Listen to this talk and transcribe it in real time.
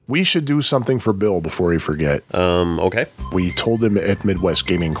We should do something for Bill before we forget. Okay. We told him at Midwest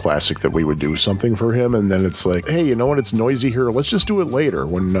Gaming Classic that we would do something for him, and then it's like, hey, you know what? It's noisy here. Let's just do it later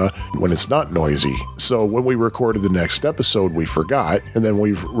when it's not noisy. So when we recorded the next episode, we forgot, and then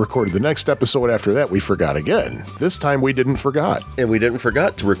we've recorded the next episode after that, we forgot again. This time we didn't forgot. And we didn't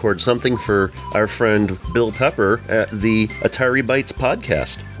forget to record something for our friend Bill Pepper at the Atari Bytes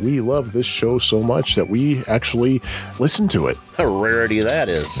podcast. We love this show so much that we actually listen to it. How rarity that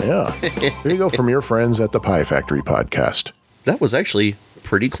is. Yeah. There you go, from your friends at the Pie Factory podcast. That was actually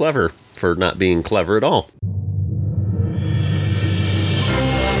pretty clever for not being clever at all.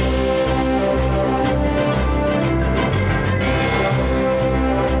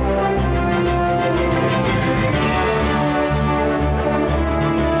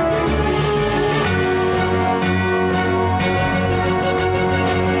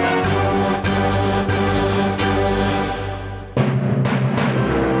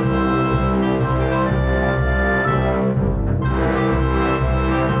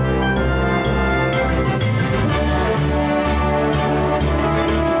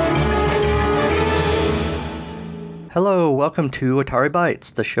 Hello, welcome to Atari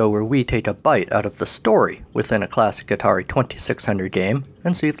Bytes, the show where we take a bite out of the story within a classic Atari 2600 game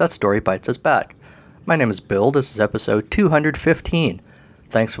and see if that story bites us back. My name is Bill, this is episode 215.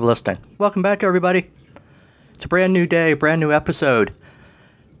 Thanks for listening. Welcome back, everybody. It's a brand new day, brand new episode.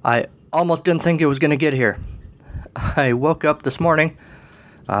 I almost didn't think it was going to get here. I woke up this morning,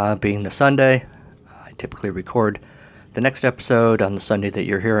 being the Sunday. I typically record the next episode on the Sunday that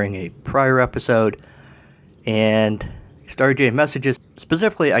you're hearing a prior episode. And started getting messages.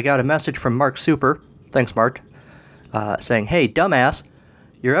 Specifically, I got a message from Mark Super, thanks Mark, saying, hey, dumbass,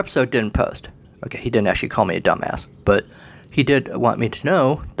 your episode didn't post. Okay, he didn't actually call me a dumbass, but he did want me to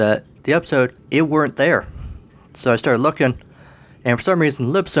know that the episode, it weren't there. So I started looking, and for some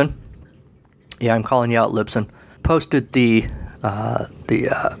reason, Libsyn, yeah, I'm calling you out, Libsyn, posted the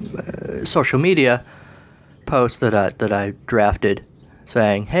social media post that I drafted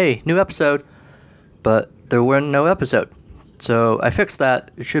saying, hey, new episode, but there was no episode. So I fixed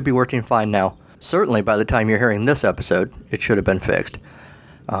that. It should be working fine now. Certainly by the time you're hearing this episode, it should have been fixed.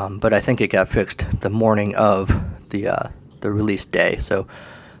 But I think it got fixed the morning of the release day. So a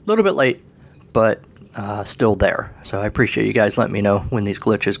little bit late, but still there. So I appreciate you guys letting me know when these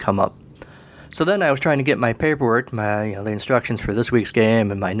glitches come up. So then I was trying to get my paperwork, the instructions for this week's game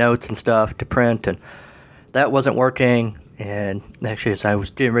and my notes and stuff to print, and that wasn't working. And actually, as I was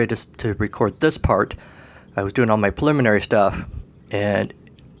getting ready to record this part, I was doing all my preliminary stuff, and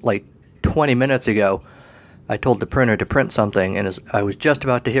like 20 minutes ago, I told the printer to print something, and as I was just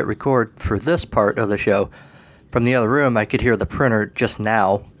about to hit record for this part of the show, from the other room, I could hear the printer just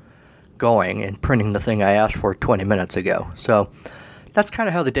now going and printing the thing I asked for 20 minutes ago. So that's kind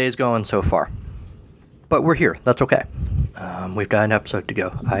of how the day's going so far. But we're here. That's okay. We've got an episode to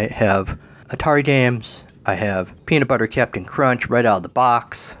go. I have Atari games. I have Peanut Butter Captain Crunch right out of the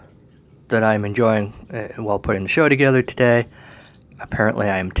box that I'm enjoying while putting the show together today. Apparently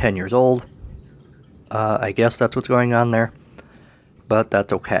I am 10 years old. I guess that's what's going on there. But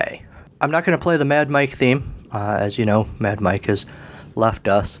that's okay. I'm not going to play the Mad Mike theme. As you know, Mad Mike has left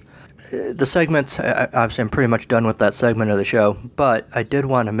us. The segments, obviously I'm pretty much done with that segment of the show. But I did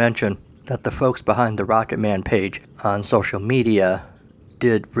want to mention that the folks behind the Rocket Man page on social media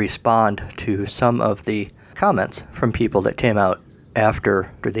did respond to some of the comments from people that came out after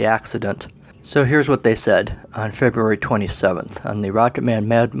the accident. So here's what they said on February 27th on the Rocket Man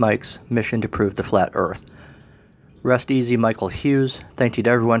Mad Mike's mission to prove the flat Earth. Rest easy, Michael Hughes. Thank you to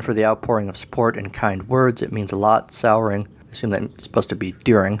everyone for the outpouring of support and kind words. It means a lot, souring. I assume that's supposed to be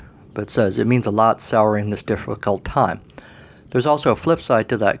during, but it says it means a lot, souring this difficult time. There's also a flip side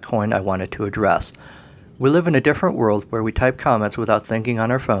to that coin I wanted to address. We live in a different world where we type comments without thinking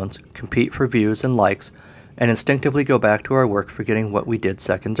on our phones, compete for views and likes, and instinctively go back to our work forgetting what we did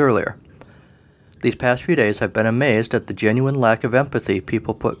seconds earlier. These past few days I've been amazed at the genuine lack of empathy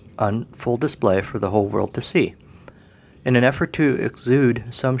people put on full display for the whole world to see. In an effort to exude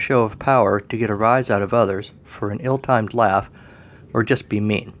some show of power to get a rise out of others, for an ill-timed laugh, or just be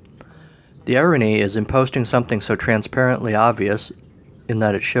mean. The irony is in posting something so transparently obvious in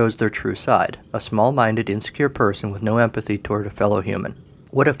that it shows their true side, a small-minded, insecure person with no empathy toward a fellow human.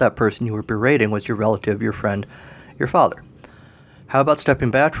 What if that person you were berating was your relative, your friend, your father? How about stepping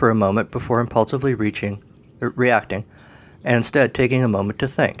back for a moment before impulsively reacting, and instead taking a moment to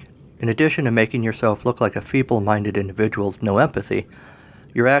think? In addition to making yourself look like a feeble-minded individual with no empathy,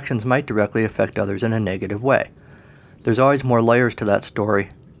 your actions might directly affect others in a negative way. There's always more layers to the story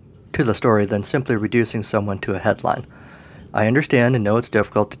than simply reducing someone to a headline. I understand and know it's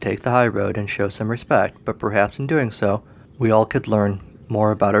difficult to take the high road and show some respect, but perhaps in doing so, we all could learn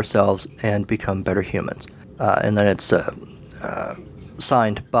more about ourselves and become better humans. And then it's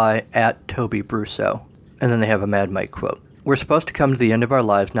signed by @Toby Brusso. And then they have a Mad Mike quote. We're supposed to come to the end of our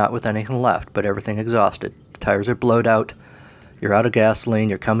lives not with anything left, but everything exhausted. The tires are blowed out. You're out of gasoline.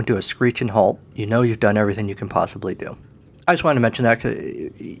 You're coming to a screeching halt. You know you've done everything you can possibly do. I just wanted to mention that 'cause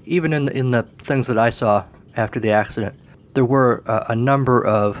even in the things that I saw after the accident, there were a number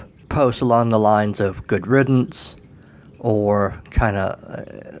of posts along the lines of good riddance or kind of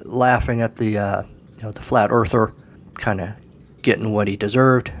laughing at the flat earther, kind of getting what he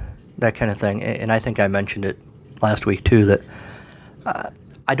deserved, that kind of thing. And I think I mentioned it last week too, that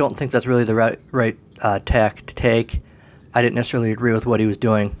I don't think that's really the right tack to take. I didn't necessarily agree with what he was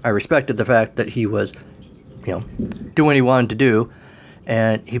doing. I respected the fact that he was, doing what he wanted to do,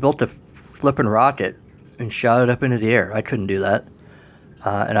 and he built a flipping rocket and shot it up into the air. I couldn't do that,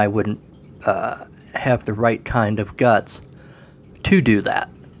 and I wouldn't have the right kind of guts to do that.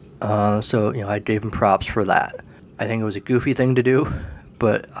 So I gave him props for that. I think it was a goofy thing to do,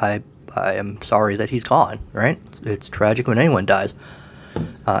 but I am sorry that he's gone, right? It's tragic when anyone dies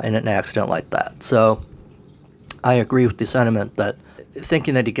in an accident like that. So I agree with the sentiment that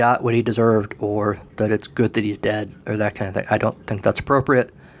thinking that he got what he deserved or that it's good that he's dead or that kind of thing, I don't think that's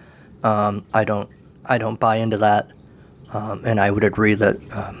appropriate. I don't buy into that. And I would agree that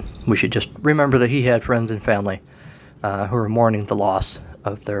we should just remember that he had friends and family who were mourning the loss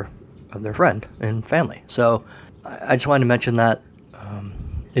of their friend and family. So I just wanted to mention that.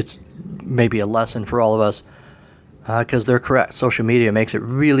 It's maybe a lesson for all of us because they're correct. Social media makes it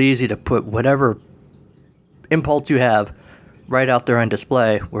really easy to put whatever impulse you have right out there on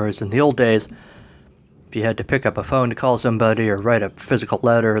display, whereas in the old days, if you had to pick up a phone to call somebody or write a physical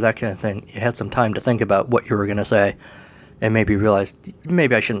letter or that kind of thing, you had some time to think about what you were going to say and maybe realize,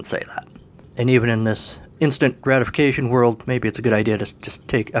 maybe I shouldn't say that. And even in this instant gratification world, maybe it's a good idea to just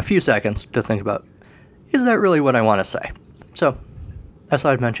take a few seconds to think about, is that really what I want to say? So, I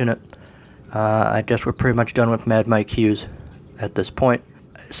thought I'd mention it. I guess we're pretty much done with Mad Mike Hughes at this point.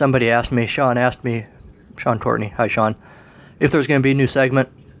 Somebody asked me, Sean Courtney, hi Sean, if there's going to be a new segment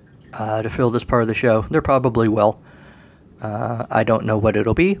to fill this part of the show. There probably will. I don't know what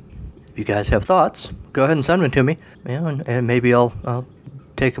it'll be. If you guys have thoughts, go ahead and send them to me, and maybe I'll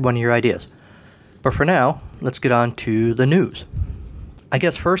take one of your ideas. But for now, let's get on to the news. I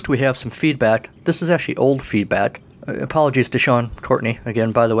guess first we have some feedback. This is actually old feedback. Apologies to Sean Courtney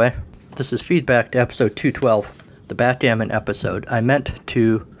again, by the way. This is feedback to episode 212, the Backgammon episode. I meant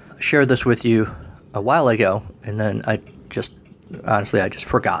to share this with you a while ago, and then I just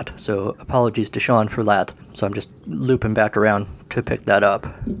forgot. So apologies to Sean for that. So I'm just looping back around to pick that up.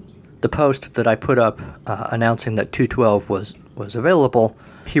 The post that I put up announcing that 212 was available,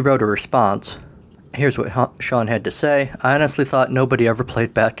 he wrote a response. Here's what Sean had to say. I honestly thought nobody ever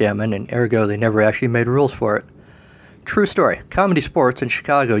played backgammon, and ergo they never actually made rules for it. True story. Comedy Sports in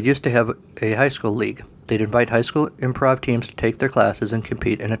Chicago used to have a high school league. They'd invite high school improv teams to take their classes and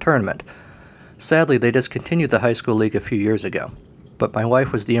compete in a tournament. Sadly, they discontinued the high school league a few years ago. But my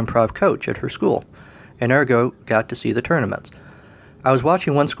wife was the improv coach at her school, and ergo got to see the tournaments. I was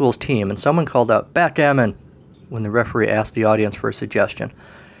watching one school's team, and someone called out, "Backgammon," when the referee asked the audience for a suggestion.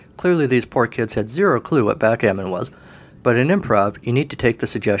 Clearly, these poor kids had zero clue what backgammon was, but in improv, you need to take the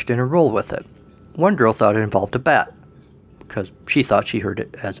suggestion and roll with it. One girl thought it involved a bat, because she thought she heard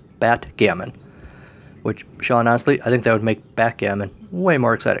it as backgammon, which, Sean, honestly, I think that would make backgammon way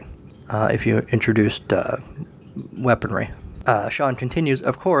more exciting if you introduced weaponry. Sean continues,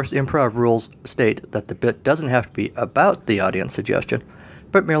 of course, improv rules state that the bit doesn't have to be about the audience suggestion,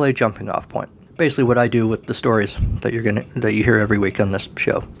 but merely a jumping off point. Basically what I do with the stories that you hear every week on this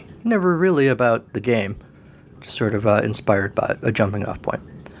show. Never really about the game, just sort of inspired by a jumping off point.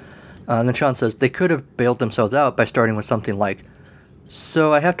 And then Sean says, they could have bailed themselves out by starting with something like,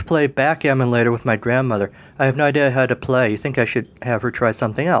 so I have to play backgammon later with my grandmother. I have no idea how to play. You think I should have her try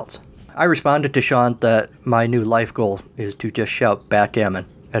something else? I responded to Sean that my new life goal is to just shout backgammon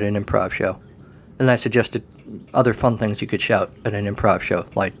at an improv show. And I suggested other fun things you could shout at an improv show,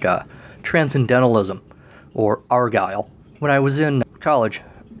 like transcendentalism or Argyle. When I was in college,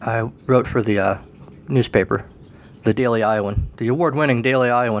 I wrote for the newspaper, the Daily Iowan, the award-winning Daily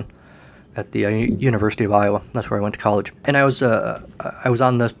Iowan at the University of Iowa. That's where I went to college. And I was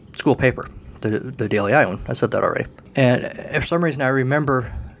on the school paper, the Daily Iowan. I said that already. And for some reason, I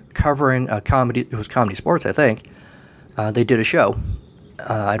remember covering a comedy. It was Comedy Sports, I think. They did a show.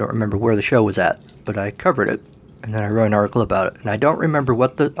 I don't remember where the show was at, but I covered it, and then I wrote an article about it. And I don't remember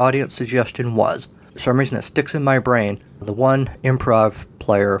what the audience suggestion was, For some reason it sticks in my brain. The one improv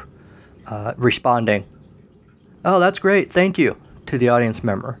player responding, "Oh, that's great, thank you," to the audience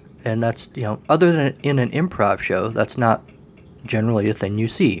member. And that's, other than in an improv show, that's not generally a thing you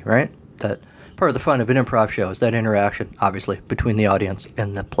see, right? That part of the fun of an improv show is that interaction, obviously, between the audience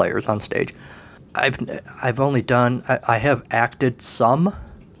and the players on stage. I've only done, I have acted some.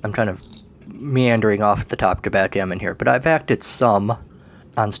 I'm kind of meandering off at the top to backgammon here, but I've acted some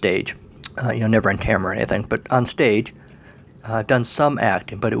on stage. Never on camera or anything, but on stage, I've done some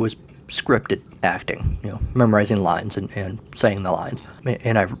acting, but it was scripted acting, memorizing lines and saying the lines.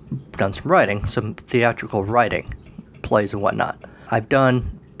 And I've done some writing, some theatrical writing, plays and whatnot. I've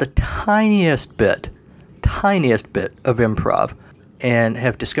done the tiniest bit of improv and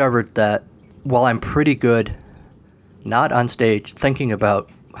have discovered that while I'm pretty good not on stage thinking about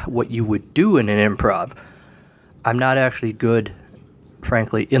what you would do in an improv, I'm not actually good,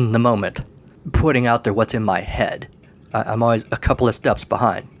 frankly, in the moment, putting out there what's in my head. I'm always a couple of steps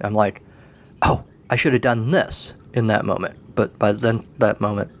behind. I'm like, oh, I should have done this in that moment. But by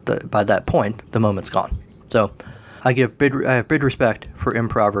that point, the moment's gone. So I have big respect for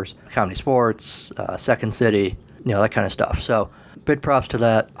improvers, Comedy Sports, Second City, that kind of stuff. So big props to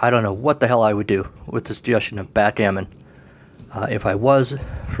that. I don't know what the hell I would do with the suggestion of backgammon if I was,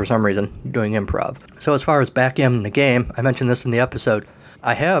 for some reason, doing improv. So as far as backgammon the game, I mentioned this in the episode.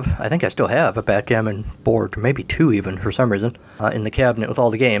 I think I still have a backgammon board, maybe two even, for some reason, in the cabinet with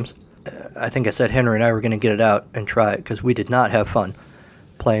all the games. I think I said Henry and I were going to get it out and try it because we did not have fun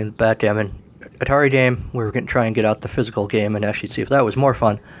playing the backgammon Atari game. We were going to try and get out the physical game and actually see if that was more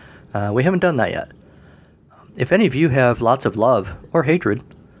fun. We haven't done that yet. If any of you have lots of love or hatred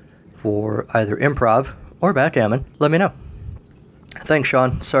for either improv or backgammon, let me know. Thanks,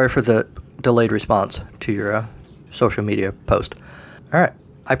 Sean. Sorry for the delayed response to your social media post. All right.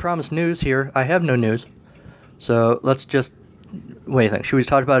 I promised news here. I have no news. So let's just... What do you think? Should we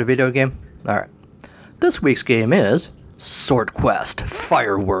talk about a video game? All right. This week's game is Sword Quest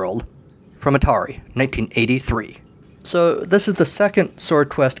Fire World from Atari, 1983. So this is the second Sword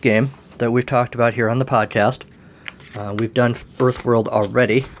Quest game that we've talked about here on the podcast. We've done Earthworld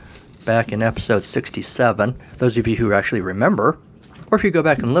already, back in episode 67. Those of you who actually remember, or if you go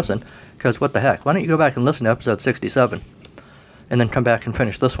back and listen, because what the heck, why don't you go back and listen to episode 67, and then come back and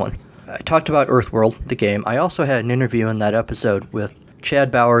finish this one. I talked about Earthworld, the game. I also had an interview in that episode with Chad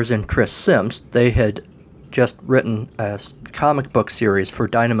Bowers and Chris Sims. They had just written a comic book series for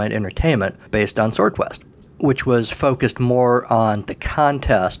Dynamite Entertainment based on Sword Quest, which was focused more on the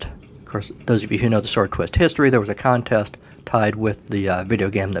contest. Of course, those of you who know the Sword Quest history, there was a contest tied with the video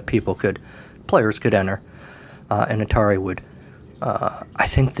game that players could enter, and Atari would, I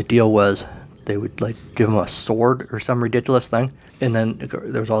think the deal was they would give them a sword or some ridiculous thing, and then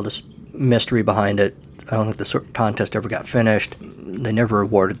there was all this mystery behind it. I don't think the contest ever got finished. They never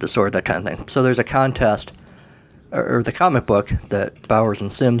awarded the sword, that kind of thing. So there's a contest, or the comic book that Bowers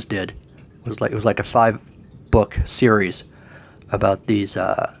and Sims did was it was like a 5-book series about this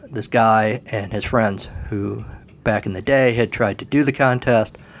guy and his friends who back in the day had tried to do the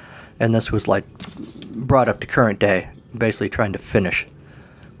contest, and this was brought up to current day, basically trying to finish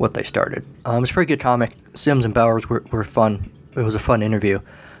what they started. It's a pretty good comic. Sims and Bowers were fun. It was a fun interview.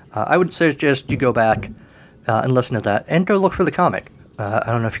 I would suggest you go back and listen to that, and go look for the comic. I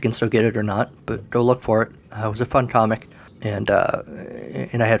don't know if you can still get it or not, but go look for it. It was a fun comic, and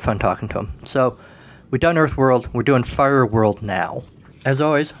I had fun talking to him. So we've done Earthworld. We're doing Fire World now. As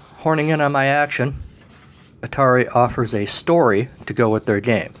always, horning in on my action, Atari offers a story to go with their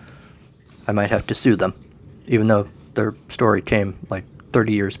game. I might have to sue them, even though their story came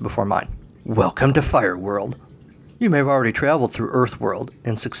 30 years before mine. Welcome to Fire World. You may have already traveled through Earthworld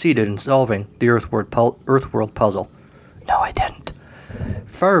and succeeded in solving the Earthworld puzzle. No, I didn't.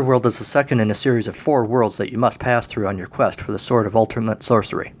 Fire World is the second in a series of 4 worlds that you must pass through on your quest for the Sword of Ultimate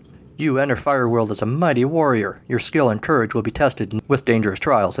Sorcery. You enter Fire World as a mighty warrior. Your skill and courage will be tested with dangerous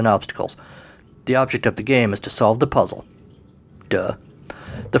trials and obstacles. The object of the game is to solve the puzzle. Duh.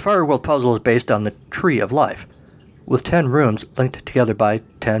 The Fire World puzzle is based on the Tree of Life, with 10 rooms linked together by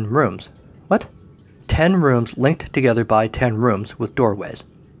 10 rooms. What? 10 rooms linked together by 10 rooms with doorways.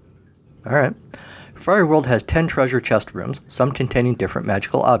 Alright. Fire World has 10 treasure chest rooms, some containing different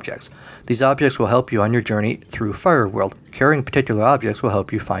magical objects. These objects will help you on your journey through Fire World. Carrying particular objects will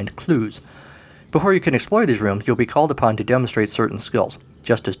help you find clues. Before you can explore these rooms, you'll be called upon to demonstrate certain skills,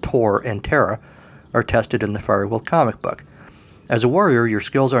 just as Tor and Terra are tested in the Fire World comic book. As a warrior, your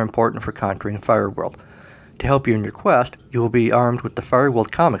skills are important for conquering Fire World. To help you in your quest, you will be armed with the Fire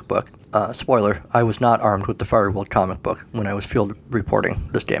World comic book. Spoiler, I was not armed with the Fire World comic book when I was field reporting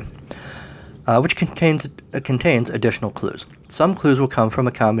this game. which contains additional clues. Some clues will come from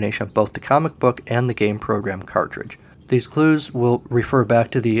a combination of both the comic book and the game program cartridge. These clues will refer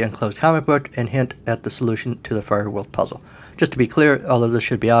back to the enclosed comic book and hint at the solution to the Fireworld puzzle. Just to be clear, although this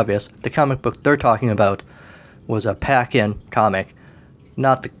should be obvious, the comic book they're talking about was a pack-in comic,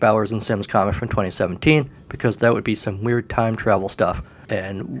 not the Bowers and Sims comic from 2017, because that would be some weird time travel stuff,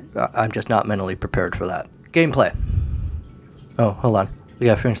 and I'm just not mentally prepared for that. Gameplay. Oh, hold on. We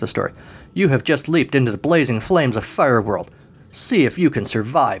gotta finish the story. You have just leaped into the blazing flames of Fireworld. See if you can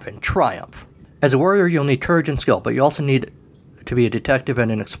survive and triumph. As a warrior, you'll need courage and skill, but you also need to be a detective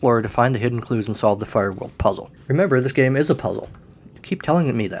and an explorer to find the hidden clues and solve the Fireworld puzzle. Remember, this game is a puzzle. You keep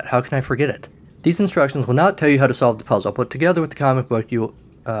telling me that. How can I forget it? These instructions will not tell you how to solve the puzzle, but together with the comic book, you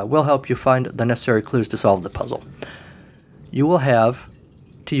will help you find the necessary clues to solve the puzzle. You will have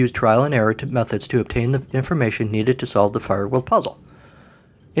to use trial and error methods to obtain the information needed to solve the Fireworld puzzle.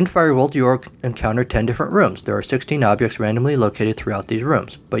 In Fireworld, you will encounter 10 different rooms. There are 16 objects randomly located throughout these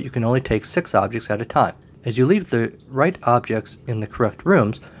rooms, but you can only take 6 objects at a time. As you leave the right objects in the correct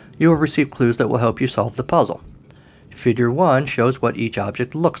rooms, you will receive clues that will help you solve the puzzle. Figure 1 shows what each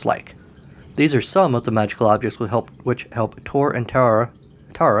object looks like. These are some of the magical objects which help Tor and Tara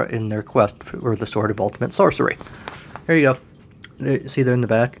in their quest for the Sword of Ultimate Sorcery. Here you go. See there in the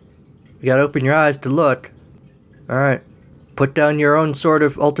back? You gotta open your eyes to look. Alright. Put down your own Sword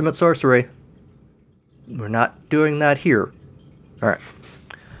of Ultimate Sorcery. We're not doing that here. Alright.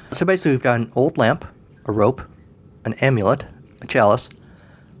 So basically we've got an old lamp, a rope, an amulet, a chalice,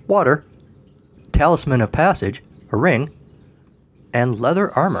 water, talisman of passage, a ring, and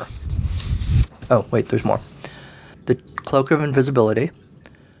leather armor. Oh, wait, there's more. The cloak of invisibility,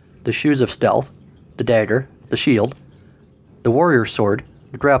 the shoes of stealth, the dagger, the shield, the warrior's sword,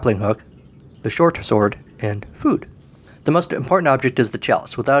 the grappling hook, the short sword, and food. The most important object is the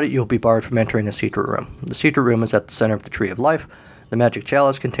chalice. Without it, you'll be barred from entering a secret room. The secret room is at the center of the Tree of Life. The magic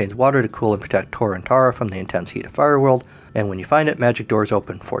chalice contains water to cool and protect Tor and Tara from the intense heat of Fireworld, and when you find it, magic doors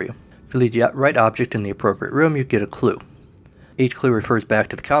open for you. If you leave the right object in the appropriate room, you get a clue. Each clue refers back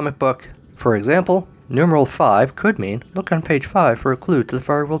to the comic book. For example, numeral 5 could mean, look on page 5 for a clue to the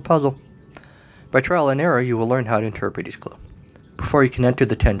Fireworld puzzle. By trial and error, you will learn how to interpret each clue. Before you can enter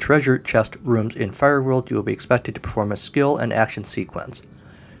the 10 treasure chest rooms in Fireworld, you will be expected to perform a skill and action sequence.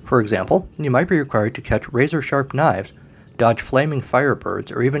 For example, you might be required to catch razor-sharp knives, dodge flaming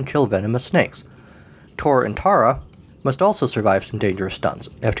firebirds, or even kill venomous snakes. Tor and Tara must also survive some dangerous stunts.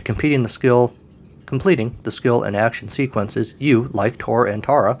 After completing the skill and action sequences, you, like Tor and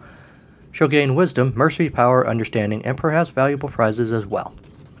Tara, shall gain wisdom, mercy, power, understanding, and perhaps valuable prizes as well.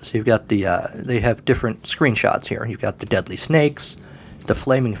 So you've got they have different screenshots here. You've got the deadly snakes, the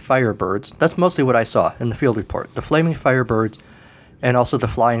flaming firebirds. That's mostly what I saw in the field report. The flaming firebirds, and also the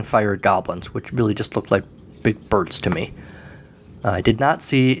flying fire goblins, which really just look like big birds to me. I did not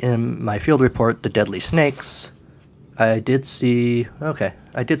see in my field report the deadly snakes. I did see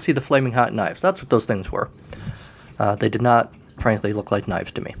the flaming hot knives. That's what those things were. They did not, frankly, look like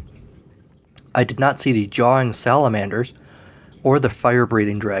knives to me. I did not see the jawing salamanders or the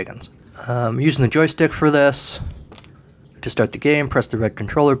fire-breathing dragons. Using the joystick for this. To start the game, press the red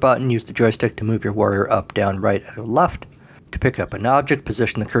controller button. Use the joystick to move your warrior up, down, right, or left. To pick up an object,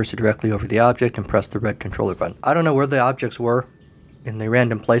 position the cursor directly over the object and press the red controller button. I don't know where the objects were in the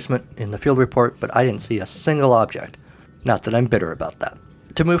random placement in the field report, but I didn't see a single object. Not that I'm bitter about that.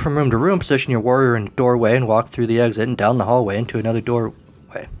 To move from room to room, position your warrior in a doorway and walk through the exit and down the hallway into another doorway.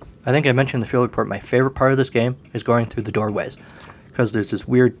 I think I mentioned in the field report my favorite part of this game is going through the doorways, because there's this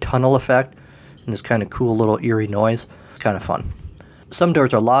weird tunnel effect and this kind of cool little eerie noise. It's kind of fun. Some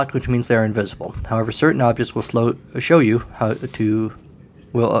doors are locked, which means they are invisible. However, certain objects will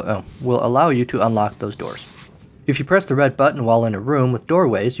will allow you to unlock those doors. If you press the red button while in a room with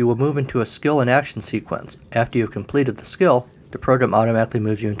doorways, you will move into a skill and action sequence. After you have completed the skill, the program automatically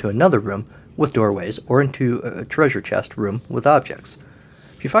moves you into another room with doorways or into a treasure chest room with objects.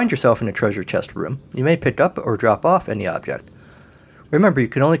 If you find yourself in a treasure chest room, you may pick up or drop off any object. Remember, you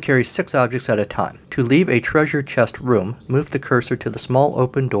can only carry 6 objects at a time. To leave a treasure chest room, move the cursor to the small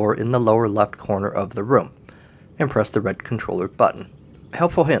open door in the lower left corner of the room, and press the red controller button.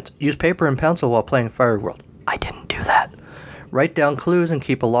 Helpful hint: use paper and pencil while playing Fireworld. I didn't do that. Write down clues and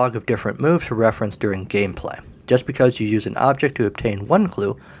keep a log of different moves for reference during gameplay. Just because you use an object to obtain one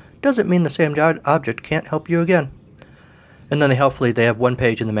clue, doesn't mean the same object can't help you again. And then they have one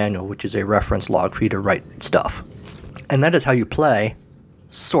page in the manual, which is a reference log for you to write stuff. And that is how you play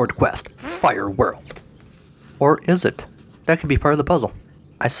Sword Quest Fireworld. Or is it? That could be part of the puzzle.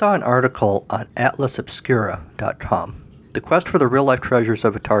 I saw an article on atlasobscura.com. The quest for the real-life treasures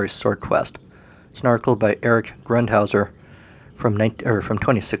of Atari's Sword Quest Snarkle by Eric Grundhauser from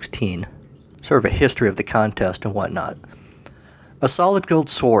 2016. Sort of a history of the contest and whatnot. A solid gold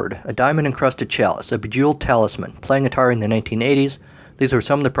sword, a diamond-encrusted chalice, a bejeweled talisman. Playing Atari in the 1980s, these were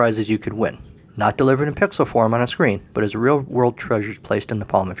some of the prizes you could win. Not delivered in pixel form on a screen, but as real-world treasures placed in the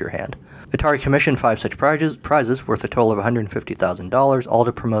palm of your hand. Atari commissioned 5 such prizes worth a total of $150,000, all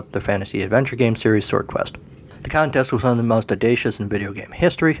to promote the fantasy adventure game series Sword Quest. The contest was one of the most audacious in video game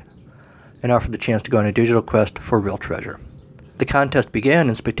history, and offered the chance to go on a digital quest for real treasure. The contest began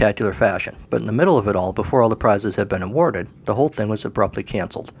in spectacular fashion, but in the middle of it all, before all the prizes had been awarded, the whole thing was abruptly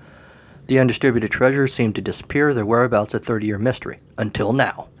canceled. The undistributed treasures seemed to disappear, their whereabouts a 30-year mystery. Until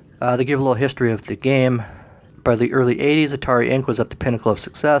now. To give a little history of the game, by the early 80s, Atari Inc. was at the pinnacle of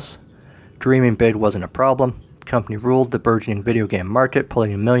success. Dreaming big wasn't a problem. The company ruled the burgeoning video game market,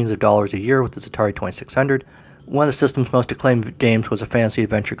 pulling in millions of dollars a year with its Atari 2600. One of the system's most acclaimed games was a fantasy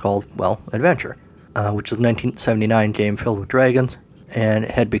adventure called, Adventure, which was a 1979 game filled with dragons, and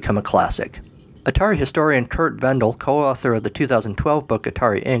it had become a classic. Atari historian Kurt Vendel, co-author of the 2012 book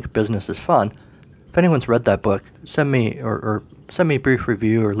Atari Inc. Business is Fun. If anyone's read that book, send me a brief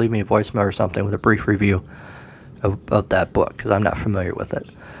review or leave me a voicemail or something with a brief review of that book, because I'm not familiar with it.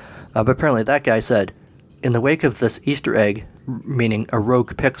 But apparently that guy said, in the wake of this Easter egg, meaning a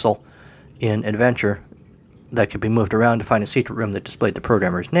rogue pixel in Adventure that could be moved around to find a secret room that displayed the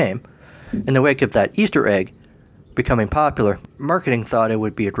programmer's name, in the wake of that Easter egg becoming popular, marketing thought it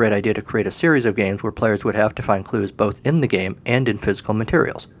would be a great idea to create a series of games where players would have to find clues both in the game and in physical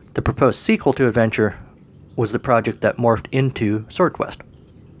materials. The proposed sequel to Adventure was the project that morphed into Sword Quest.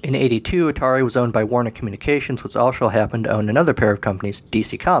 In '82, Atari was owned by Warner Communications, which also happened to own another pair of companies,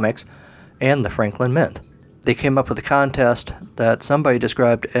 DC Comics and the Franklin Mint. They came up with a contest that somebody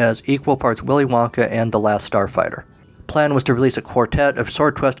described as equal parts Willy Wonka and The Last Starfighter. The plan was to release a quartet of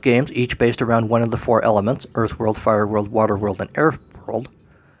Sword Quest games, each based around one of the 4 elements, Earth World, Fire World, Water World, and Air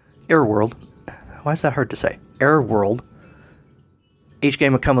World. Why is that hard to say? Air World. Each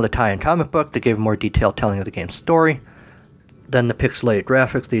game would come with a tie-in comic book that gave a more detailed telling of the game's story than the pixelated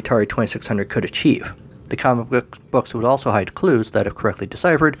graphics the Atari 2600 could achieve. The comic books would also hide clues that, if correctly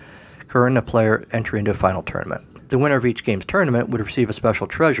deciphered, could earn a player entry into a final tournament. The winner of each game's tournament would receive a special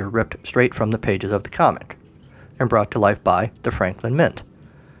treasure ripped straight from the pages of the comic and brought to life by the Franklin Mint,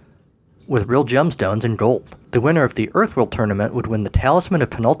 with real gemstones and gold. The winner of the Earthworld tournament would win the Talisman of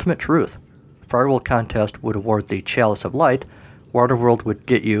Penultimate Truth. Fireworld contest would award the Chalice of Light. Waterworld would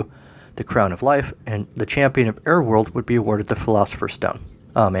get you the Crown of Life, and the champion of Airworld would be awarded the Philosopher's Stone.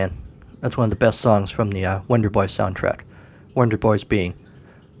 Oh man, that's one of the best songs from the Wonder Boys soundtrack. Wonder Boys being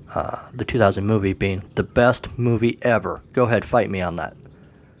the 2000 movie being the best movie ever. Go ahead, fight me on that.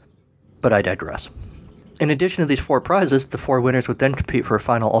 But I digress. In addition to these 4 prizes, the 4 winners would then compete for a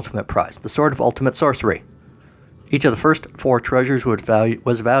final ultimate prize, the Sword of Ultimate Sorcery. Each of the first 4 treasures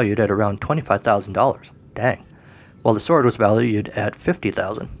was valued at around $25,000. Dang. While the sword was valued at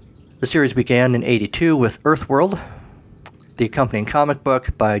 $50,000. The series began in '82 with Earthworld, the accompanying comic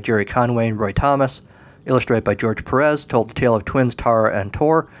book by Jerry Conway and Roy Thomas, illustrated by George Perez, told the tale of twins Tara and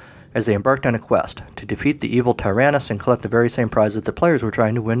Tor as they embarked on a quest to defeat the evil Tyrannus and collect the very same prizes the players were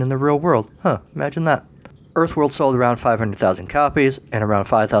trying to win in the real world. Imagine that. Earthworld sold around 500,000 copies, and around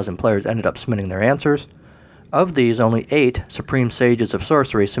 5,000 players ended up submitting their answers. Of these, only 8 Supreme Sages of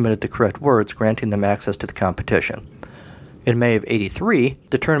Sorcery submitted the correct words, granting them access to the competition. In May of '83,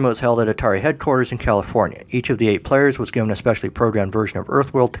 the tournament was held at Atari headquarters in California. Each of the 8 players was given a specially programmed version of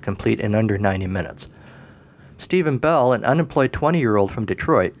Earthworld to complete in under 90 minutes. Stephen Bell, an unemployed 20-year-old from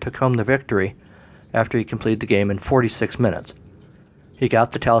Detroit, took home the victory after he completed the game in 46 minutes. He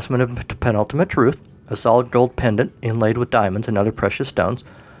got the Talisman of Penultimate Truth, a solid gold pendant inlaid with diamonds and other precious stones,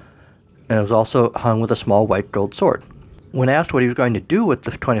 and it was also hung with a small white gold sword. When asked what he was going to do with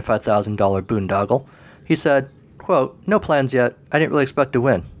the $25,000 boondoggle, he said, quote, "No plans yet. I didn't really expect to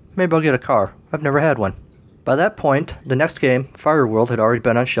win. Maybe I'll get a car. I've never had one." By that point, the next game, Fireworld, had already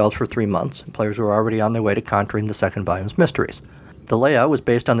been on shelves for 3 months, and players were already on their way to conquering the second volume's mysteries. The layout was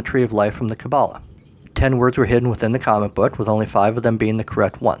based on the Tree of Life from the Kabbalah. 10 words were hidden within the comic book, with only 5 of them being the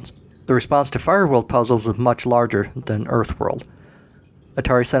correct ones. The response to Fireworld puzzles was much larger than Earthworld.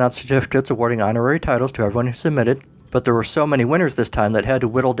 Atari sent out certificates awarding honorary titles to everyone who submitted, but there were so many winners this time that had to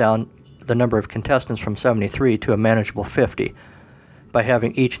whittle down the number of contestants from 73 to a manageable 50 by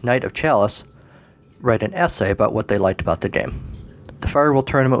having each Knight of Chalice write an essay about what they liked about the game. The Fireworld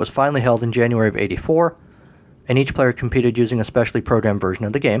tournament was finally held in January of '84, and each player competed using a specially programmed version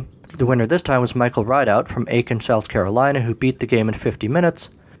of the game. The winner this time was Michael Rideout from Aiken, South Carolina, who beat the game in 50 minutes,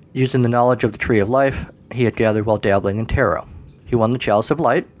 using the knowledge of the Tree of Life he had gathered while dabbling in tarot. He won the Chalice of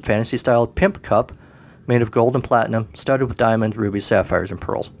Light, fantasy-style pimp cup, made of gold and platinum, studded with diamonds, rubies, sapphires, and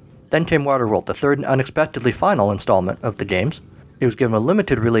pearls. Then came Waterworld, the third and unexpectedly final installment of the games. It was given a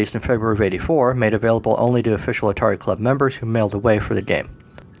limited release in February of '84, made available only to official Atari Club members who mailed away for the game.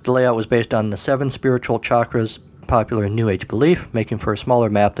 The layout was based on the 7 spiritual chakras popular in New Age belief, making for a smaller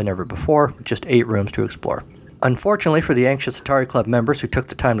map than ever before, with just 8 rooms to explore. Unfortunately for the anxious Atari Club members who took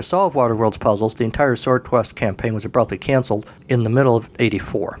the time to solve Waterworld's puzzles, the entire Sword Quest campaign was abruptly cancelled in the middle of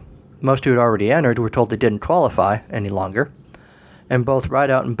 '84. Most who had already entered were told they didn't qualify any longer, and both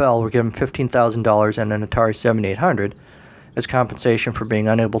Rideout and Bell were given $15,000 and an Atari 7800 as compensation for being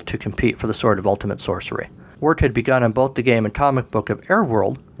unable to compete for the Sword of Ultimate Sorcery. Work had begun on both the game and comic book of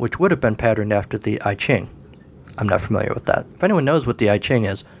Airworld, which would have been patterned after the I Ching. I'm not familiar with that. If anyone knows what the I Ching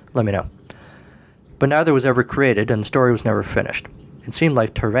is, let me know. But neither was ever created, and the story was never finished. It seemed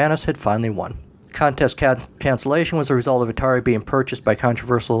like Tyrannus had finally won. Contest cancellation was a result of Atari being purchased by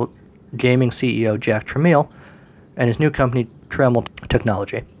controversial gaming CEO Jack Tramiel and his new company Tramiel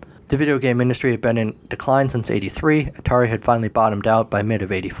Technology. The video game industry had been in decline since '83. Atari had finally bottomed out by mid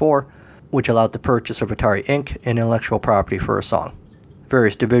of '84, which allowed the purchase of Atari Inc. and intellectual property for a song.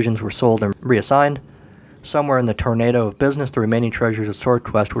 Various divisions were sold and reassigned. Somewhere in the tornado of business, the remaining treasures of Sword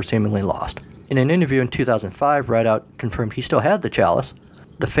Quest were seemingly lost. In an interview in 2005, Rideout confirmed he still had the chalice.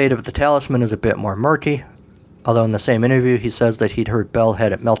 The fate of the talisman is a bit more murky, although in the same interview he says that he'd heard Bell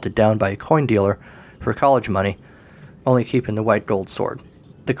had it melted down by a coin dealer for college money, only keeping the white gold sword.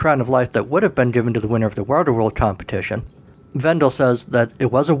 The crown of life that would have been given to the winner of the Waterworld competition, Vendel says that it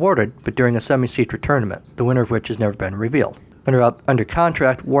was awarded, but during a semi-secret tournament, the winner of which has never been revealed. Under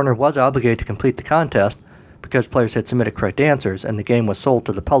contract, Warner was obligated to complete the contest because players had submitted correct answers, and the game was sold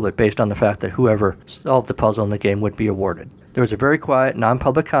to the public based on the fact that whoever solved the puzzle in the game would be awarded. There was a very quiet,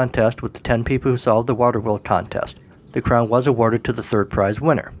 non-public contest with the 10 people who solved the Waterworld contest. The crown was awarded to the third prize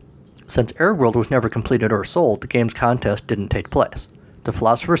winner. Since Airworld was never completed or sold, the game's contest didn't take place. The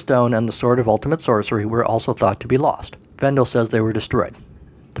Philosopher's Stone and the Sword of Ultimate Sorcery were also thought to be lost. Vendel says they were destroyed.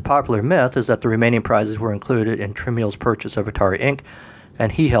 The popular myth is that the remaining prizes were included in Tramiel's purchase of Atari Inc.,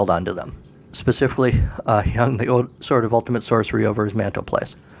 and he held on to them. Specifically, he hung the old Sword of Ultimate Sorcery over his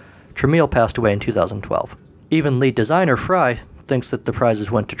mantelpiece. Tramiel passed away in 2012. Even lead designer Fry thinks that the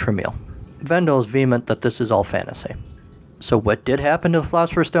prizes went to Tramiel. Vendel is vehement that this is all fantasy. So what did happen to the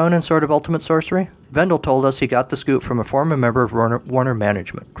Philosopher's Stone and Sword of Ultimate Sorcery? Vendel told us he got the scoop from a former member of Warner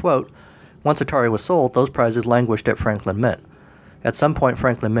Management. Quote, "Once Atari was sold, those prizes languished at Franklin Mint. At some point,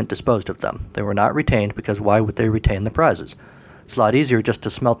 Franklin Mint disposed of them. They were not retained because why would they retain the prizes? It's a lot easier just to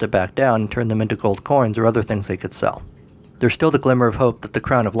smelt it back down and turn them into gold coins or other things they could sell. There's still the glimmer of hope that the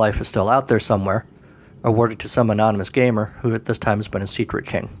Crown of Life is still out there somewhere, awarded to some anonymous gamer who at this time has been a secret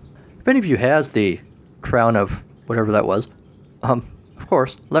king. If any of you has the Crown of whatever that was, of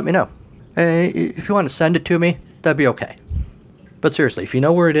course, let me know. If you want to send it to me, that'd be okay. But seriously, if you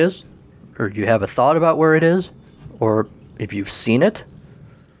know where it is, or you have a thought about where it is, or if you've seen it,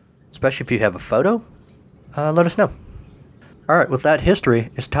 especially if you have a photo, let us know. Alright, with that history,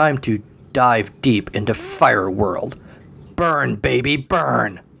 it's time to dive deep into Fireworld. Burn, baby,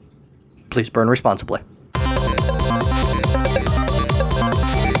 burn! Please burn responsibly.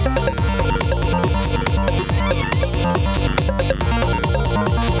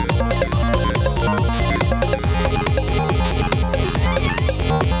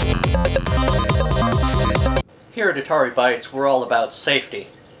 Here at Atari Bytes, we're all about safety,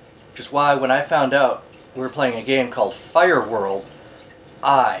 which is why when I found out we were playing a game called Fireworld,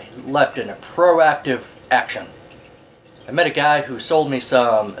 I leapt into proactive action. I met a guy who sold me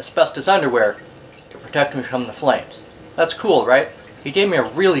some asbestos underwear to protect me from the flames. That's cool, right? He gave me a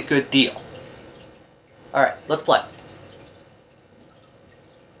really good deal. Alright, let's play.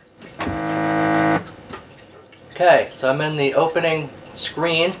 Okay, so I'm in the opening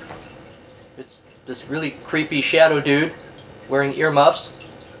screen. It's this really creepy shadow dude wearing earmuffs.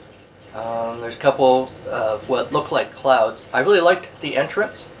 There's a couple of what look like clouds. I really liked the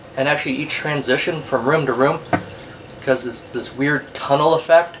entrance and actually each transition from room to room because it's this weird tunnel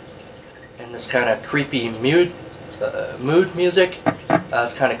effect and this kind of creepy mood music.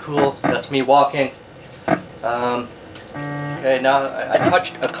 It's kind of cool. That's me walking. Okay, now I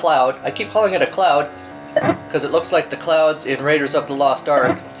touched a cloud. I keep calling it a cloud because it looks like the clouds in Raiders of the Lost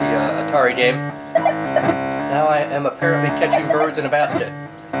Ark, the Atari game. Now I am apparently catching birds in a basket.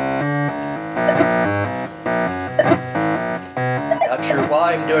 Not sure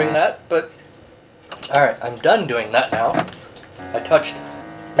why I'm doing that, but alright, I'm done doing that now. I touched,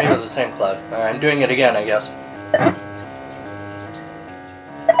 maybe it was the same cloud. Alright, I'm doing it again, I guess.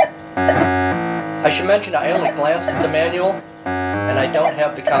 I should mention I only glanced at the manual I don't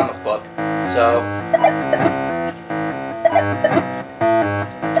have the comic book, so...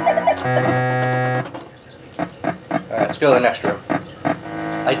 Alright, let's go to the next room.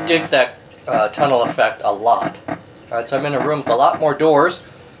 I dig that tunnel effect a lot. Alright, so I'm in a room with a lot more doors.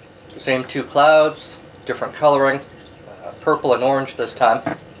 The same two clouds, different coloring. Purple and orange this time.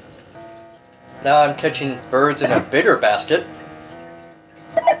 Now I'm catching birds in a bidder basket.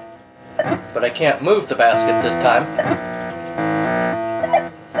 But I can't move the basket this time.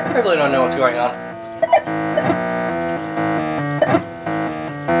 I really don't know what's going on.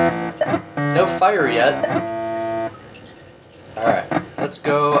 No fire yet. Alright, let's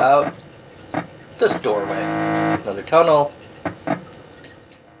go out this doorway. Another tunnel.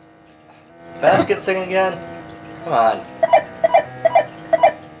 Basket thing again? Come on.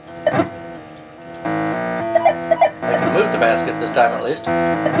 I can move the basket this time at least.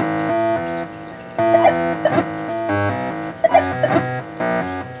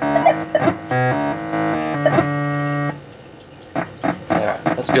 Alright,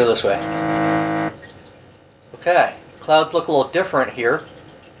 let's go this way. Okay, clouds look a little different here.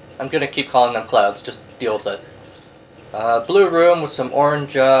 I'm gonna keep calling them clouds, just deal with it. Blue room with some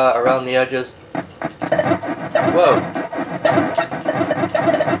orange around the edges. Whoa.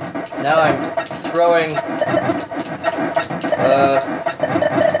 Now I'm throwing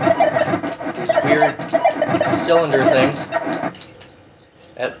these weird cylinder things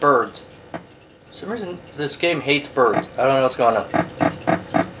at birds. For some reason this game hates birds. I don't know what's going on.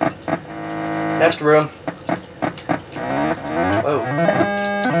 Next room. Whoa.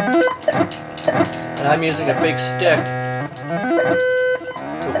 And I'm using a big stick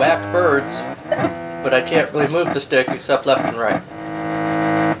to whack birds, but I can't really move the stick except left and right.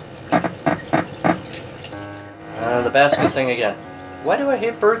 The basket thing again. Why do I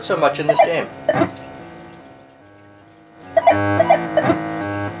hate birds so much in this game?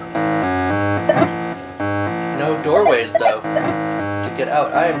 No doorways though to get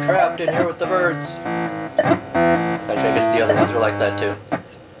out. I am trapped in here with the birds. Actually, I guess the other ones were like that too.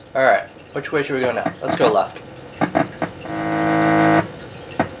 Alright, which way should we go now? Let's go left.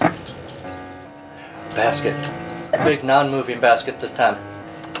 Basket. A big non-moving basket this time.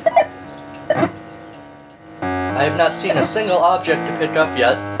 I have not seen a single object to pick up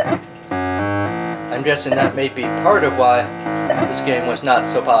yet. I'm guessing that may be part of why this game was not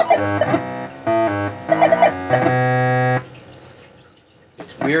so popular.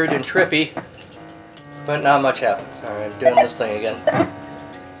 It's weird and trippy, but not much happened. Alright, I'm doing this thing again.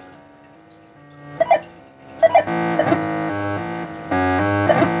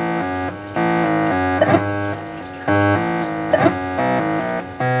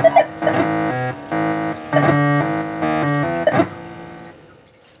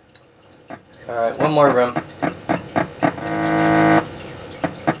 One more room.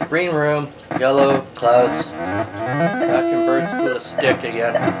 Green room, yellow, clouds. Whacking birds with a stick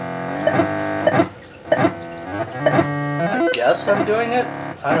again. I guess I'm doing it?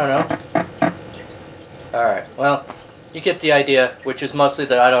 I don't know. Alright, well, you get the idea, which is mostly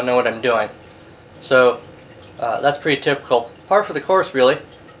that I don't know what I'm doing. So, that's pretty typical. Par for the course, really.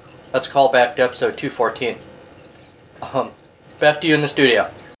 Let's call back to episode 214. Back to you in the studio.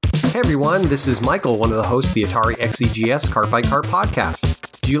 Hey everyone, this is Michael, one of the hosts of the Atari XEGS Cart by Cart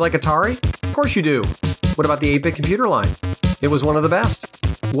podcast. Do you like Atari? Of course you do. What about the 8-bit computer line? It was one of the best.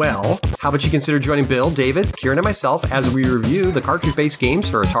 Well, how about you consider joining Bill, David, Kieran, and myself as we review the cartridge-based games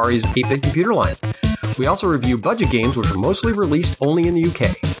for Atari's 8-bit computer line. We also review budget games which are mostly released only in the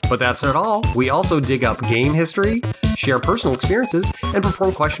UK. But that's not all. We also dig up game history, share personal experiences, and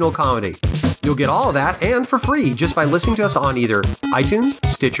perform questionable comedy. You'll get all of that and for free just by listening to us on either iTunes,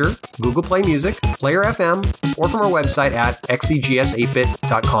 Stitcher, Google Play Music, Player FM, or from our website at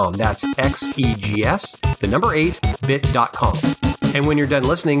xegs8bit.com. That's xegs, the number 8bit.com. And when you're done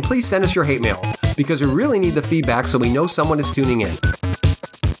listening, please send us your hate mail, because we really need the feedback so we know someone is tuning in.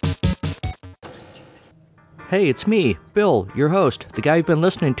 Hey, it's me, Bill, your host, the guy you've been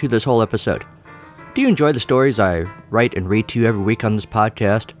listening to this whole episode. Do you enjoy the stories I write and read to you every week on this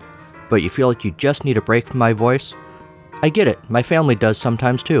podcast, but you feel like you just need a break from my voice? I get it, my family does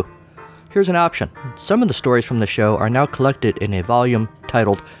sometimes too. Here's an option. Some of the stories from the show are now collected in a volume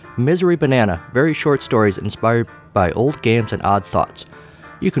titled Misery Banana, very short stories inspired by old games and odd thoughts.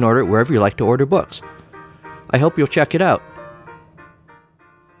 You can order it wherever you like to order books. I hope you'll check it out.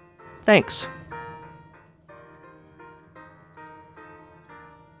 Thanks.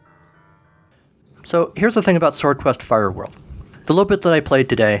 So here's the thing about Sword Quest Fire World. The little bit that I played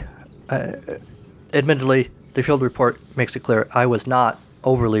today, admittedly, the field report makes it clear I was not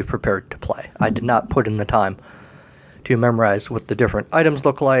overly prepared to play. I did not put in the time to memorize what the different items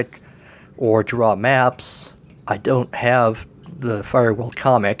look like or draw maps. I don't have the Fireworld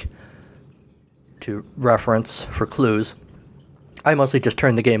comic to reference for clues. I mostly just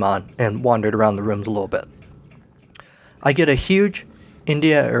turned the game on and wandered around the rooms a little bit. I get a huge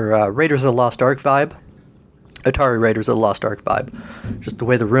Raiders of the Lost Ark vibe. Atari Raiders of the Lost Ark vibe. Just the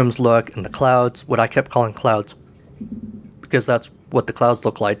way the rooms look and the clouds, what I kept calling clouds, because that's what the clouds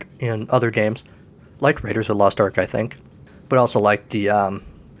look like in other games, like Raiders of the Lost Ark, I think, but also like the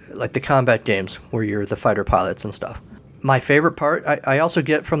combat games where you're the fighter pilots and stuff. My favorite part, I also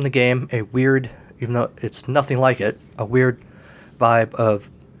get from the game a weird, even though it's nothing like it, a weird vibe of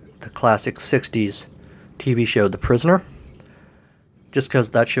the classic 60s TV show The Prisoner. Just because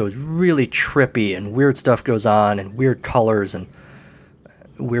that show is really trippy and weird stuff goes on and weird colors and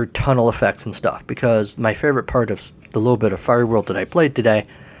weird tunnel effects and stuff. Because my favorite part of the little bit of Fireworld that I played today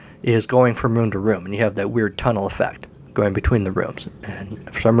is going from room to room, and you have that weird tunnel effect going between the rooms. And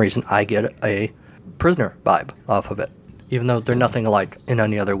for some reason, I get a Prisoner vibe off of it, even though they're nothing alike in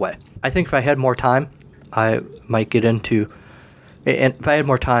any other way. I think if I had more time, I might get into, and if I had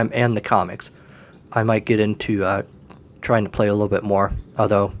more time and the comics, I might get into trying to play a little bit more.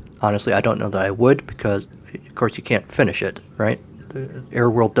 Although, honestly, I don't know that I would, because, of course, you can't finish it, right? The Air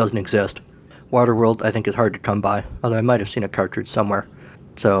World doesn't exist. Water World, I think, is hard to come by, although I might have seen a cartridge somewhere.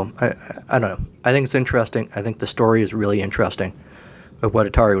 So, I don't know. I think it's interesting. I think the story is really interesting of what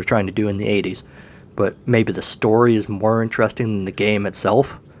Atari was trying to do in the 80s. But maybe the story is more interesting than the game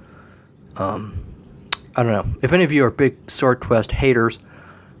itself. I don't know. If any of you are big Sword Quest haters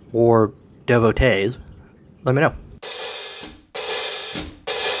or devotees, let me know.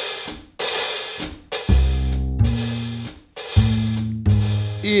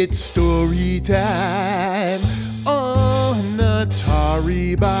 It's story time on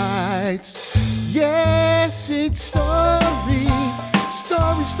Atari Bytes. Yes, it's story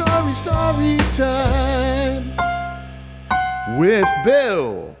time with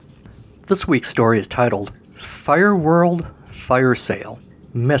Bill. This week's story is titled Fireworld Fire Sale.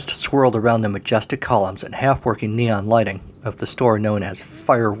 Mist swirled around the majestic columns and half-working neon lighting of the store known as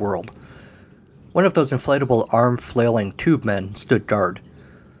Fireworld. One of those inflatable arm-flailing tube men stood guard.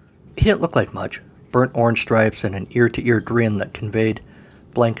 He didn't look like much, burnt orange stripes and an ear-to-ear grin that conveyed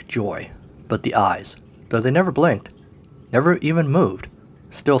blank joy. But the eyes, though they never blinked, never even moved,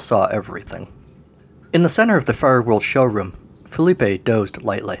 still saw everything. In the center of the Fireworld showroom, Felipe dozed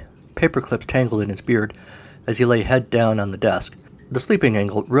lightly, paperclips tangled in his beard as he lay head down on the desk. The sleeping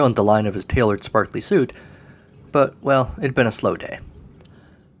angle ruined the line of his tailored sparkly suit, but, well, it'd been a slow day.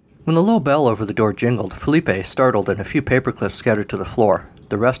 When the low bell over the door jingled, Felipe startled and a few paperclips scattered to the floor,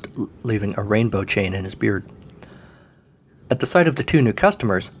 the rest leaving a rainbow chain in his beard. At the sight of the two new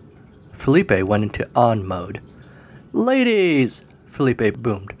customers, Felipe went into on mode. "Ladies!" Felipe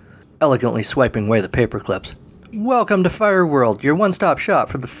boomed, elegantly swiping away the paperclips. "Welcome to Fireworld, your one-stop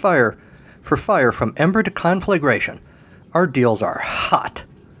shop for fire from ember to conflagration. Our deals are hot."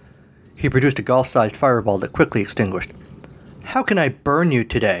 He produced a golf-sized fireball that quickly extinguished. "How can I burn you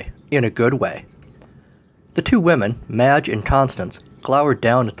today? In a good way." The two women, Madge and Constance, glowered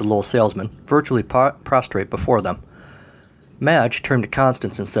down at the little salesman, virtually prostrate before them. Madge turned to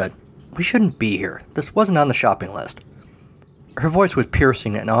Constance and said, "We shouldn't be here. This wasn't on the shopping list." Her voice was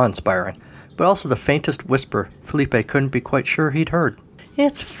piercing and awe-inspiring, but also the faintest whisper Felipe couldn't be quite sure he'd heard.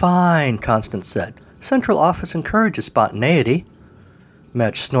 "It's fine," Constance said. "Central office encourages spontaneity."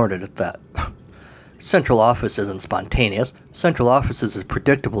 Madge snorted at that. "Central office isn't spontaneous. Central office is as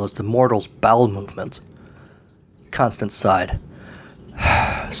predictable as the mortal's bowel movements." Constance sighed.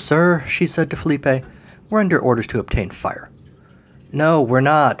 "Sir," she said to Felipe, "we're under orders to obtain fire." "No, we're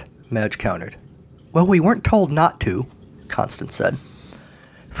not," Madge countered. "Well, we weren't told not to," Constance said.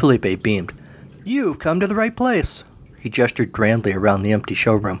 Felipe beamed. "You've come to the right place." He gestured grandly around the empty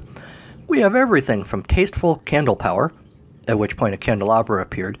showroom. "We have everything from tasteful candle power," at which point a candelabra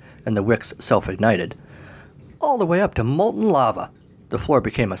appeared and the wicks self-ignited, "all the way up to molten lava." The floor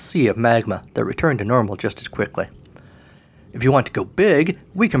became a sea of magma that returned to normal just as quickly. "If you want to go big,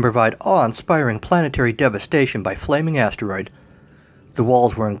 we can provide awe-inspiring planetary devastation by flaming asteroid." The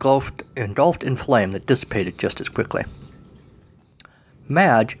walls were engulfed in flame that dissipated just as quickly.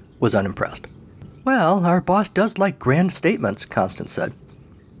 Madge was unimpressed. "Well, our boss does like grand statements," Constance said.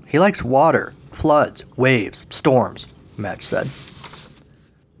 "He likes water, floods, waves, storms," Madge said.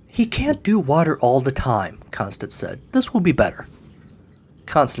 "He can't do water all the time," Constance said. "This will be better."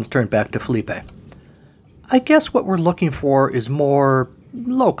 Constance turned back to Felipe. "I guess what we're looking for is more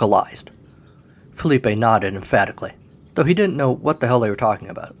localized." Felipe nodded emphatically, though he didn't know what the hell they were talking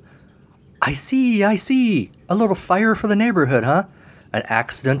about. I see. A little fire for the neighborhood, huh? An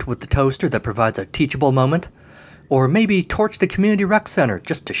accident with the toaster that provides a teachable moment? Or maybe torch the community rec center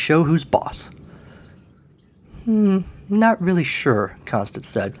just to show who's boss? Not really sure, Constance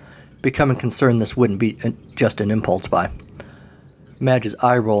said, becoming concerned this wouldn't be just an impulse buy. Madge's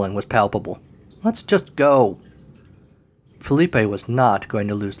eye rolling was palpable. Let's just go. Felipe was not going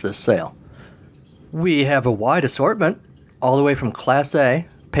to lose this sale. We have a wide assortment, all the way from Class A,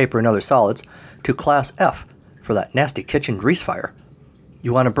 paper and other solids, to Class F for that nasty kitchen grease fire.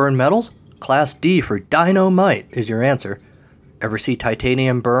 You want to burn metals? Class D for dynamite is your answer. Ever see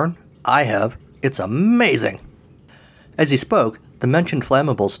titanium burn? I have. It's amazing. As he spoke, the mentioned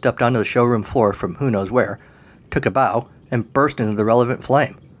flammables stepped onto the showroom floor from who knows where, took a bow, and burst into the relevant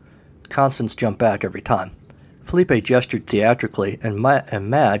flame. Constance jumped back every time. Felipe gestured theatrically, and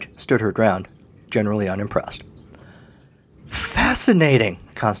Madge stood her ground, generally unimpressed. Fascinating,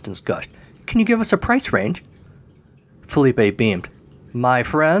 Constance gushed. Can you give us a price range? Felipe beamed. My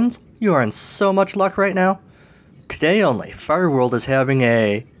friends, you are in so much luck right now. Today only, Fireworld is having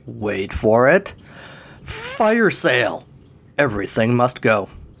a, wait for it, fire sale. Everything must go.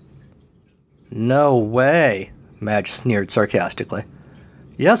 No way, Madge sneered sarcastically.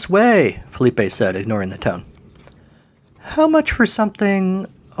 Yes way, Felipe said, ignoring the tone. How much for something,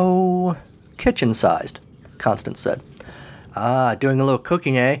 kitchen-sized, Constance said. Doing a little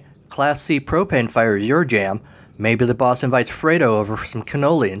cooking, eh? Class C propane fire is your jam. Maybe the boss invites Fredo over for some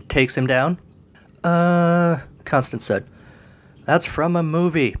cannoli and takes him down? Constance said. That's from a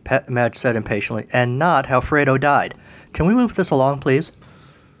movie, Madge said impatiently, and not how Fredo died. Can we move this along, please?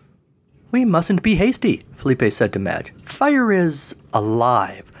 We mustn't be hasty, Felipe said to Madge. Fire is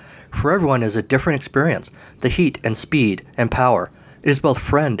alive. For everyone it is a different experience. The heat and speed and power. It is both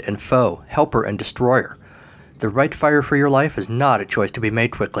friend and foe, helper and destroyer. The right fire for your life is not a choice to be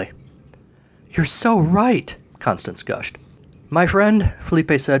made quickly. You're so right, Constance gushed. My friend,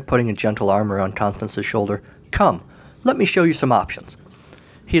 Felipe said, putting a gentle arm around Constance's shoulder. Come, let me show you some options.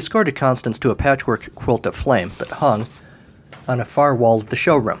 He escorted Constance to a patchwork quilt of flame that hung on a far wall of the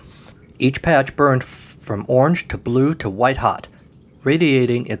showroom. Each patch burned from orange to blue to white hot,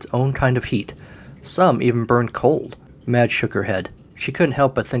 radiating its own kind of heat. Some even burned cold. Madge shook her head. She couldn't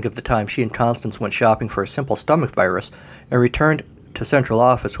help but think of the time she and Constance went shopping for a simple stomach virus and returned to central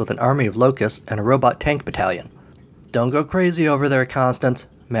office with an army of locusts and a robot tank battalion. Don't go crazy over there, Constance,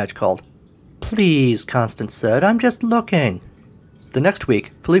 Madge called. Please, Constance said. I'm just looking. The next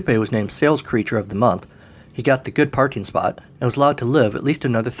week, Felipe was named Sales Creature of the Month. He got the good parking spot and was allowed to live at least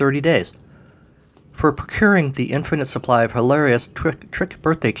another 30 days. For procuring the infinite supply of hilarious trick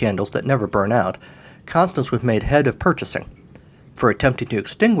birthday candles that never burn out, Constance was made head of purchasing. For attempting to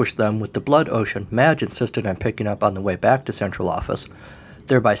extinguish them with the blood ocean Madge insisted on picking up on the way back to central office,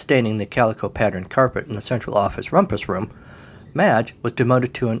 thereby staining the calico-patterned carpet in the central office rumpus room, Madge was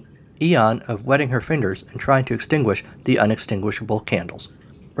demoted to an eon of wetting her fingers and trying to extinguish the unextinguishable candles.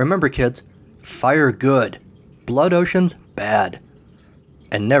 Remember, kids, fire good, blood oceans bad,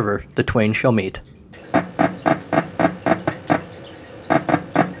 and never the twain shall meet.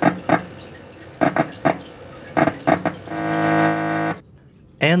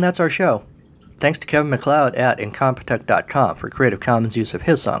 And that's our show. Thanks to Kevin MacLeod at Incompetech.com for Creative Commons use of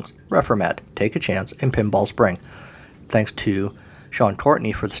his songs, Reformat, Take a Chance, and Pinball Spring. Thanks to Sean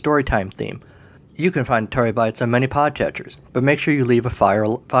Courtney for the Storytime theme. You can find Atari Bytes on many podcatchers, but make sure you leave a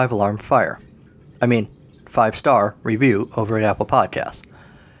 5-star review over at Apple Podcasts.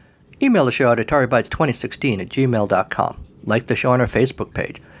 Email the show at AtariBytes2016@gmail.com. Like the show on our Facebook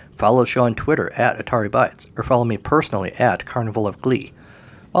page. Follow the show on Twitter at Atari Bytes, or follow me personally at Carnival of Glee.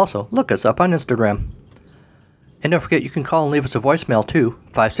 Also, look us up on Instagram. And don't forget, you can call and leave us a voicemail too,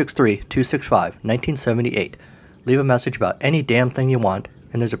 563-265-1978. Leave a message about any damn thing you want,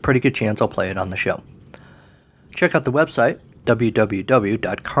 and there's a pretty good chance I'll play it on the show. Check out the website,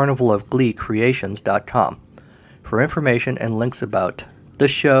 www.carnivalofgleecreations.com, for information and links about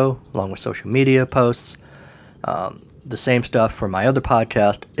this show, along with social media posts, the same stuff for my other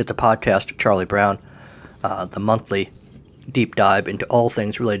podcast, It's a Podcast, Charlie Brown, the monthly deep dive into all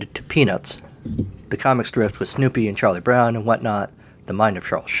things related to Peanuts, the comic strips with Snoopy and Charlie Brown and whatnot, the Mind of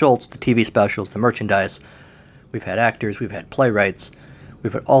Charles Schultz, the TV specials, the merchandise. We've had actors, we've had playwrights,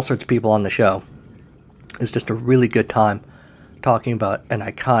 we've had all sorts of people on the show. It's just a really good time talking about an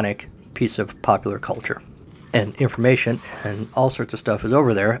iconic piece of popular culture. And information and all sorts of stuff is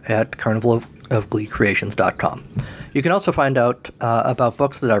over there at carnivalofgleecreations.com. You can also find out about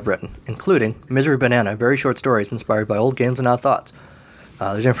books that I've written, including Misery Banana, very short stories inspired by old games and odd thoughts.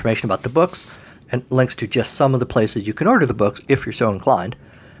 There's information about the books and links to just some of the places you can order the books if you're so inclined.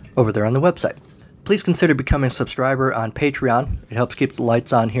 over there on the website. Please consider becoming a subscriber on Patreon. It helps keep the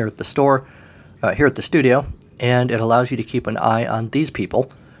lights on here at the store, here at the studio, and it allows you to keep an eye on these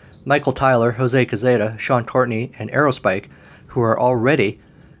people, Michael Tyler, Jose Cazeta, Sean Courtney, and Aerospike, who are already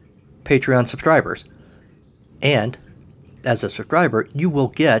Patreon subscribers. And as a subscriber, you will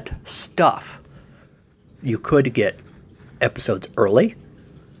get stuff. You could get episodes early,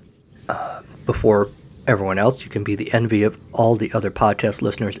 before everyone else. You can be the envy of all the other podcast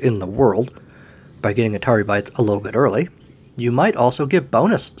listeners in the world by getting Atari Bytes a little bit early. You might also get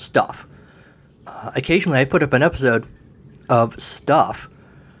bonus stuff. Occasionally I put up an episode of stuff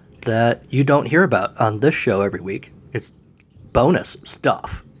that you don't hear about on this show every week. It's bonus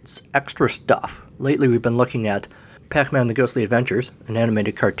stuff. It's extra stuff. Lately we've been looking at Pac-Man the Ghostly Adventures, an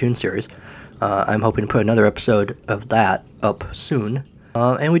animated cartoon series. I'm hoping to put another episode of that up soon.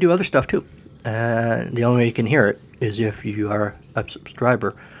 And we do other stuff too. The only way you can hear it is if you are a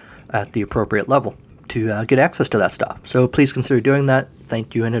subscriber at the appropriate level to get access to that stuff. So please consider doing that.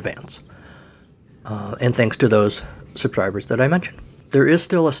 Thank you in advance. And thanks to those subscribers that I mentioned. There is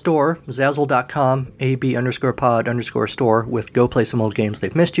still a store, Zazzle.com, AB_pod_store, with Go Play Some Old Games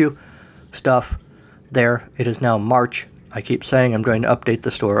They've Missed You stuff there. It is now March. I keep saying I'm going to update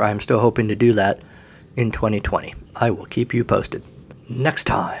the store. I'm still hoping to do that in 2020. I will keep you posted. Next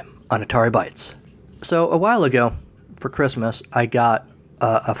time on Atari Bytes. So a while ago, for Christmas, I got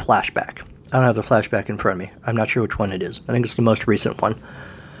a flashback. I don't have the flashback in front of me. I'm not sure which one it is. I think it's the most recent one.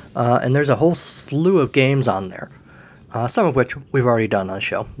 And there's a whole slew of games on there. Some of which we've already done on the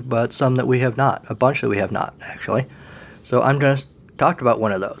show, but some that we have not. A bunch that we have not, actually. So I'm going to talk about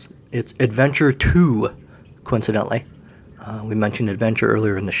one of those. It's Adventure 2, coincidentally. We mentioned Adventure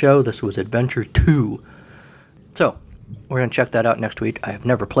earlier in the show. This was Adventure 2. So, we're going to check that out next week. I have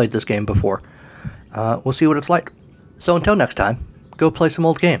never played this game before. We'll see what it's like. So until next time, go play some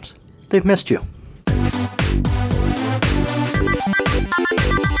old games. They've missed you.